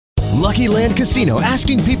Lucky Land Casino,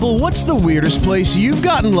 asking people, what's the weirdest place you've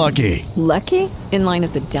gotten lucky? Lucky? In line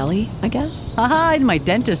at the deli, I guess? Aha, in my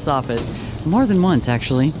dentist's office. More than once,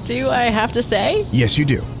 actually. Do I have to say? Yes, you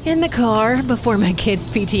do. In the car before my kids'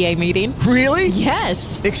 PTA meeting. Really?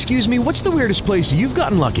 Yes. Excuse me, what's the weirdest place you've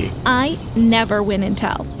gotten lucky? I never win and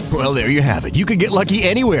tell. Well, there you have it. You can get lucky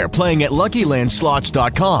anywhere, playing at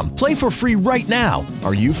LuckyLandSlots.com. Play for free right now.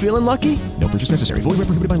 Are you feeling lucky? No purchase necessary. Void where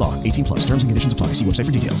prohibited by law. 18 plus. Terms and conditions apply. See website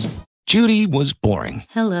for details. Judy was boring.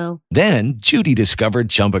 Hello. Then Judy discovered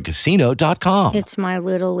ChumbaCasino.com. It's my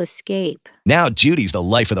little escape. Now Judy's the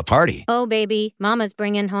life of the party. Oh, baby, mama's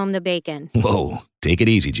bringing home the bacon. Whoa, take it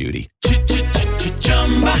easy, Judy.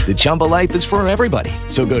 The Chumba life is for everybody.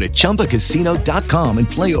 So go to ChumbaCasino.com and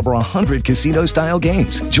play over 100 casino-style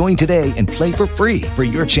games. Join today and play for free for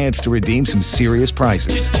your chance to redeem some serious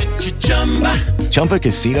prizes.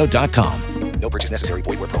 ChumbaCasino.com. No purchase necessary.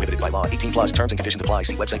 Void where prohibited by law. 18 plus terms and conditions apply.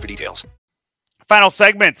 See website for details. Final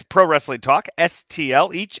segment, Pro Wrestling Talk,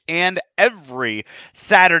 STL, each and every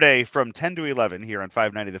Saturday from 10 to 11 here on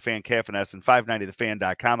 590 The Fan, KFNS, and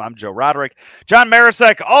 590thefan.com. I'm Joe Roderick. John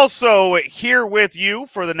Marisek also here with you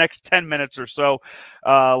for the next 10 minutes or so.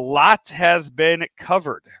 A lot has been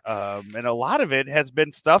covered, and a lot of it has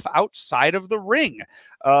been stuff outside of the ring,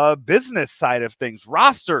 business side of things,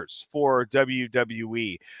 rosters for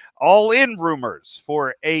WWE, all-in rumors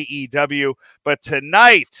for AEW. But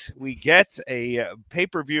tonight we get a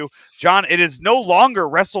pay-per-view. John, it is no longer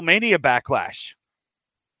WrestleMania Backlash.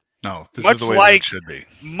 No, this is the way it should be.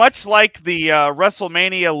 Much like the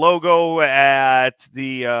WrestleMania logo at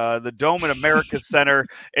the Dome at America Center,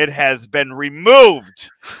 it has been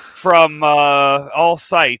removed from all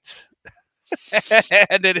sight.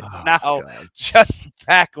 And it is now just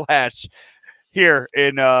Backlash here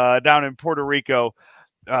in down in Puerto Rico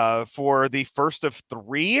for the first of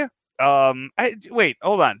three. Wait,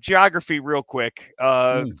 hold on. Geography real quick.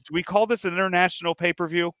 Do we call this an international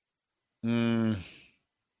pay-per-view? We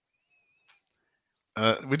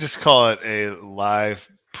just call it a live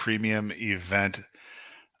premium event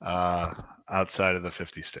outside of the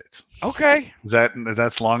 50 states. Okay.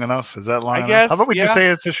 That's long enough? Is that long enough? Guess, How about we just say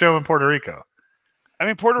it's a show in Puerto Rico? I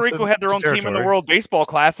mean, Puerto Rico had their own team in the World Baseball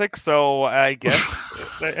Classic, so I guess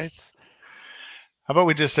it's. How about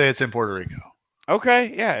we just say it's in Puerto Rico?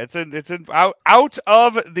 Okay, yeah, it's out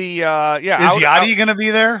of the Is Yachty going to be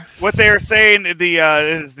there? What they are saying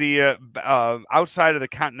is the outside of the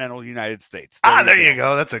continental United States. There you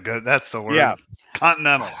go. That's the word. Yeah,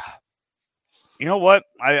 continental. You know what?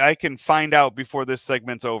 I can find out before this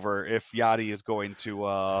segment's over if Yachty is going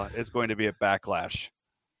to be at Backlash.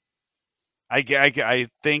 I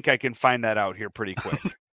think I can find that out here pretty quick.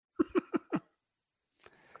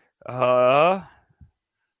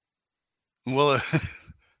 Well,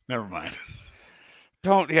 never mind.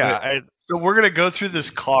 So we're gonna go through this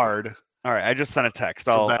card. All right, I just sent a text.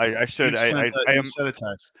 I sent a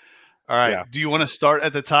text. All right. Yeah. Do you want to start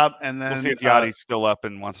at the top and then we'll see if Yachty's still up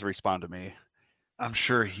and wants to respond to me? I'm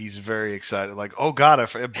sure he's very excited. Like, oh God,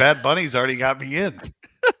 if Bad Bunny's already got me in.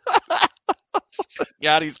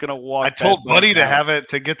 Yachty's gonna walk. I told Buddy to have it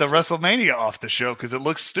to get the WrestleMania off the show because it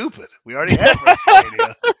looks stupid. We already had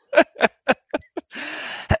WrestleMania.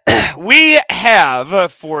 We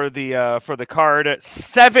have for the card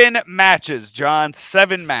 7 matches, John.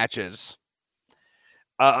 7 matches.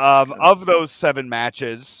 Of those 7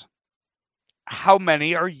 matches, how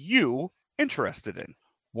many are you interested in?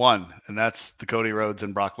 1, and that's the Cody Rhodes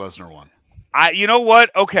and Brock Lesnar one. You know what?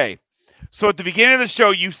 Okay. So at the beginning of the show,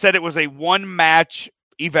 you said it was a 1-match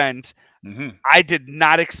event. Mm-hmm. I did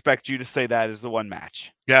not expect you to say that as the 1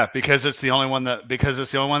 match. Yeah, because it's the only one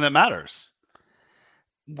that matters.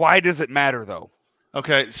 Why does it matter though?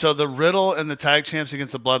 Okay, so the Riddle and the tag champs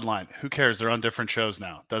against the Bloodline. Who cares? They're on different shows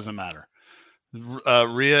now. Doesn't matter.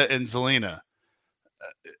 Rhea and Zelina.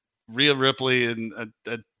 Rhea Ripley, and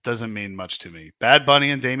that doesn't mean much to me. Bad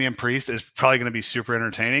Bunny and Damian Priest is probably going to be super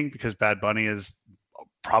entertaining because Bad Bunny is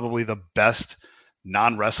probably the best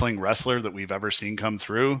non-wrestling wrestler that we've ever seen come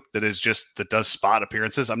through that does spot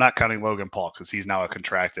appearances. I'm not counting Logan Paul because he's now a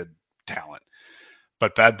contracted talent.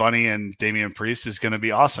 But Bad Bunny and Damian Priest is going to be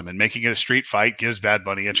awesome. And making it a street fight gives Bad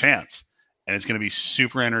Bunny a chance. And it's going to be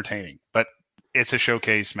super entertaining. But it's a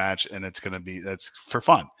showcase match, and that's for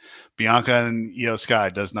fun. Bianca and Io Sky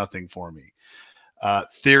does nothing for me.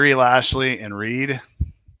 Theory, Lashley, and Reed.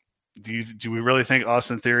 Do we really think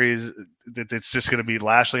Austin Theory that it's just going to be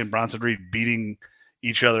Lashley and Bronson Reed beating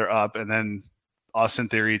each other up, and then Austin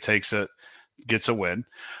Theory gets a win?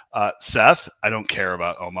 Seth, I don't care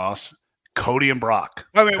about Omos. Cody and Brock.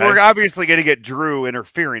 I mean, we're obviously going to get Drew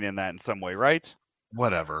interfering in that in some way, right?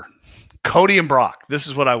 Whatever. Cody and Brock. This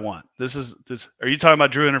is what I want. This. Are you talking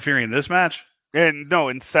about Drew interfering in this match? And no,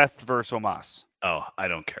 in Seth versus Omos. Oh, I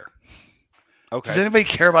don't care. Okay. Does anybody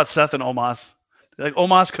care about Seth and Omos? Like,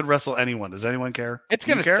 Omos could wrestle anyone. Does anyone care? It's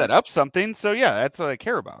going to set up something. So, yeah, that's what I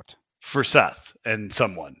care about. For Seth and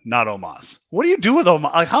someone, not Omos. What do you do with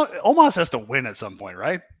Omos? Like, how Omos has to win at some point,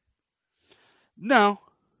 right? No.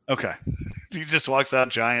 Okay. He just walks out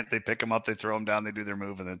giant. They pick him up. They throw him down. They do their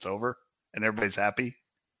move, and it's over. And everybody's happy.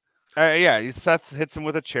 Yeah, Seth hits him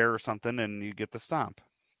with a chair or something, and you get the stomp.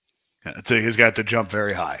 Yeah, so he's got to jump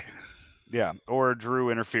very high. Yeah, or Drew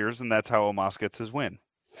interferes, and that's how Omos gets his win.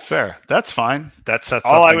 Fair. That's fine. That sets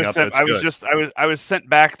all something I was up. sent, That's I was good. just I was sent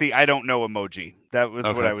back the I don't know emoji. That was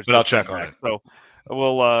Okay, what I was. but I'll check on back. it. So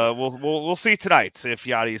we'll see tonight if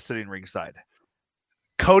Yachty is sitting ringside.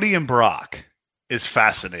 Cody and Brock is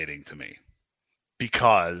fascinating to me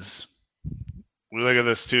because we look at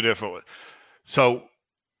this two different ways. So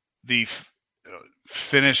the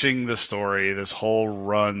finishing the story, this whole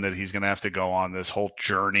run that he's going to have to go on, this whole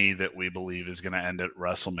journey that we believe is going to end at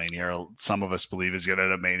WrestleMania, or some of us believe is going to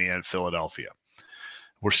end at Mania in Philadelphia.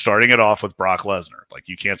 We're starting it off with Brock Lesnar. Like,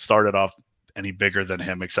 you can't start it off any bigger than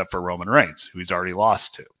him except for Roman Reigns, who he's already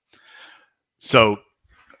lost to. So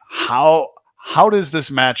how does this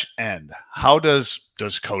match end? How does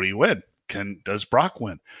Cody win? Does Brock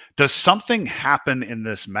win? Does something happen in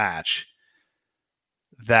this match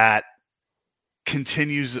that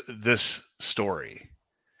continues this story?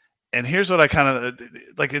 And here's what I kind of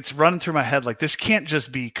like, it's running through my head. Like, this can't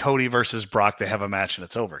just be Cody versus Brock. They have a match and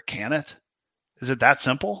it's over. Can it? Is it that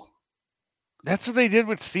simple? That's what they did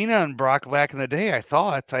with Cena and Brock back in the day. I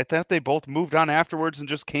thought they both moved on afterwards and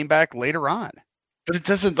just came back later on. But it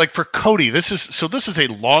doesn't, like, for Cody, this is a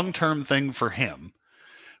long-term thing for him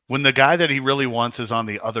when the guy that he really wants is on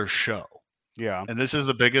the other show. Yeah. And this is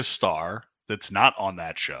the biggest star that's not on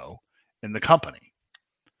that show in the company.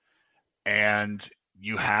 And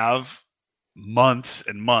you have months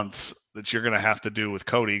and months that you're going to have to do with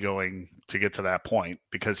Cody going to get to that point,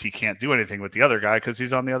 because he can't do anything with the other guy because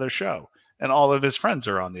he's on the other show and all of his friends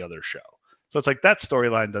are on the other show. So it's like that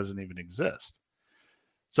storyline doesn't even exist.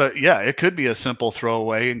 So yeah, it could be a simple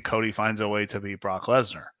throwaway and Cody finds a way to beat Brock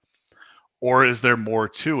Lesnar. Or is there more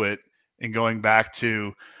to it? And going back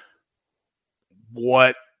to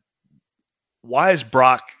why is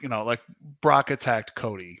Brock, like, Brock attacked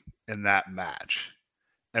Cody in that match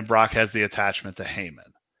and Brock has the attachment to Heyman.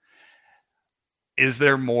 Is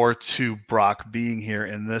there more to Brock being here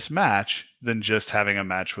in this match than just having a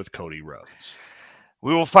match with Cody Rhodes?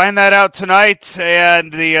 We will find that out tonight.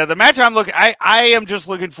 And the match I am just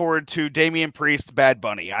looking forward to Damian Priest, Bad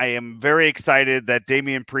Bunny. I am very excited that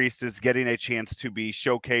Damian Priest is getting a chance to be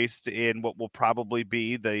showcased in what will probably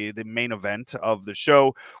be the main event of the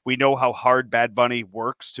show. We know how hard Bad Bunny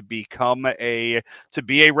works to be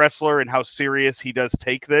a wrestler and how serious he does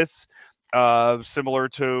take this. Similar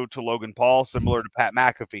to Logan Paul, similar to Pat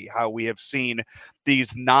McAfee, how we have seen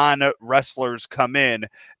these non-wrestlers come in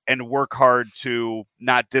and work hard to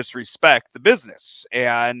not disrespect the business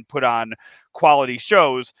and put on quality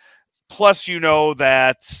shows. Plus,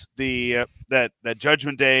 that that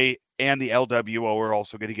Judgment Day and the LWO are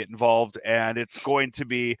also going to get involved, and it's going to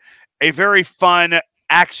be a very fun,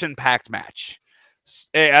 action-packed match.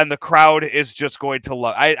 And the crowd is just going to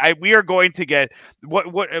love. We are going to get what.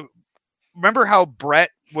 Remember how Brett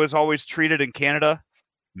was always treated in Canada?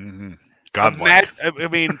 Mm-hmm. Godlike. I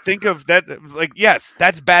mean, think of that. Like, yes,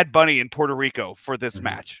 that's Bad Bunny in Puerto Rico for this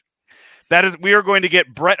match. We are going to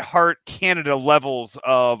get Bret Hart Canada levels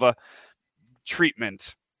of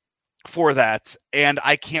treatment for that. And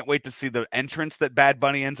I can't wait to see the entrance that Bad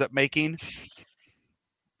Bunny ends up making.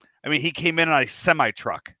 I mean, he came in on a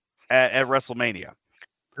semi-truck at WrestleMania.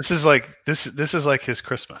 This is like his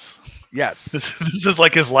Christmas. Yes, this is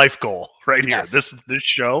like his life goal right here. Yes. This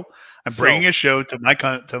show. I'm bringing a show to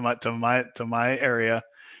my area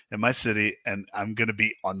in my city, and I'm going to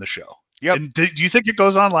be on the show. Yep. And do you think it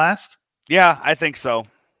goes on last? Yeah, I think so.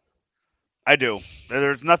 I do.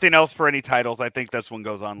 There's nothing else for any titles. I think this one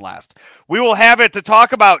goes on last. We will have it to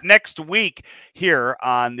talk about next week here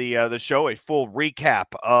on the show, a full recap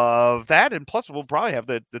of that. And plus, we'll probably have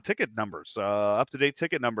the ticket numbers, up-to-date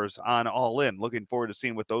ticket numbers on All In. Looking forward to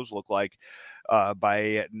seeing what those look like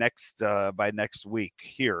by next week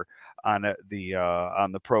here on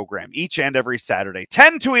the program. Each and every Saturday,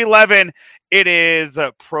 10 to 11, it is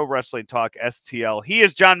Pro Wrestling Talk STL. He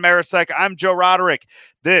is John Marisek. I'm Joe Roderick.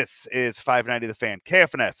 This is 590 The Fan,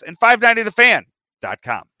 KFNS, and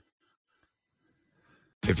 590thefan.com.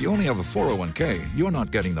 If you only have a 401k, you're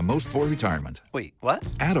not getting the most for retirement. Wait, what?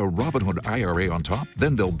 Add a Robinhood IRA on top,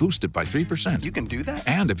 then they'll boost it by 3%. You can do that?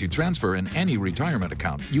 And if you transfer in any retirement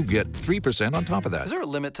account, you get 3% on top of that. Is there a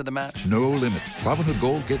limit to the match? No limit. Robinhood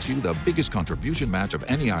Gold gets you the biggest contribution match of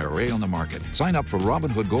any IRA on the market. Sign up for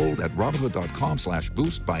Robinhood Gold at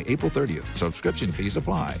Robinhood.com/boost by April 30th. Subscription fees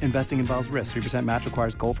apply. Investing involves risk. 3% match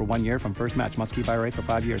requires gold for 1 year from first match. Must keep IRA for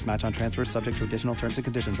 5 years. Match on transfers subject to additional terms and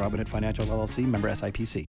conditions. Robinhood Financial LLC, member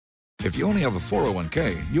SIPC. If you only have a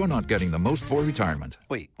 401k, you're not getting the most for retirement.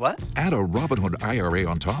 Wait, what? Add a Robinhood IRA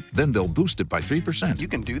on top, then they'll boost it by 3%. You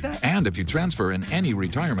can do that? And if you transfer in any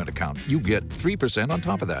retirement account, you get 3% on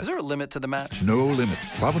top of that. Is there a limit to the match? No limit.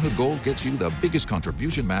 Robinhood Gold gets you the biggest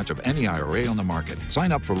contribution match of any IRA on the market.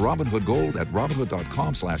 Sign up for Robinhood Gold at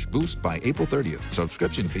Robinhood.com/boost by April 30th.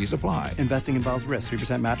 Subscription fees apply. Investing involves risk.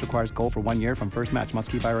 3% match requires gold for 1 year from first match. Must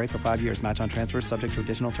keep IRA for 5 years. Match on transfers subject to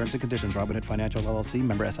additional terms and conditions. Robinhood Financial LLC,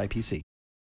 member SIPC.